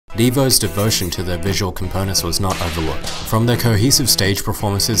DEVO's devotion to their visual components was not overlooked. From their cohesive stage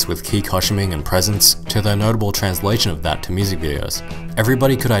performances with key costuming and presence, to their notable translation of that to music videos,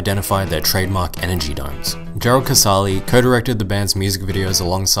 everybody could identify their trademark energy domes. Gerald Casale co-directed the band's music videos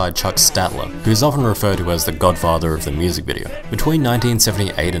alongside Chuck Statler, who is often referred to as the godfather of the music video. Between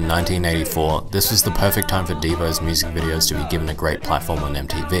 1978 and 1984, this was the perfect time for DEVO's music videos to be given a great platform on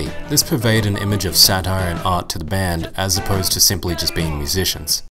MTV. This purveyed an image of satire and art to the band as opposed to simply just being musicians.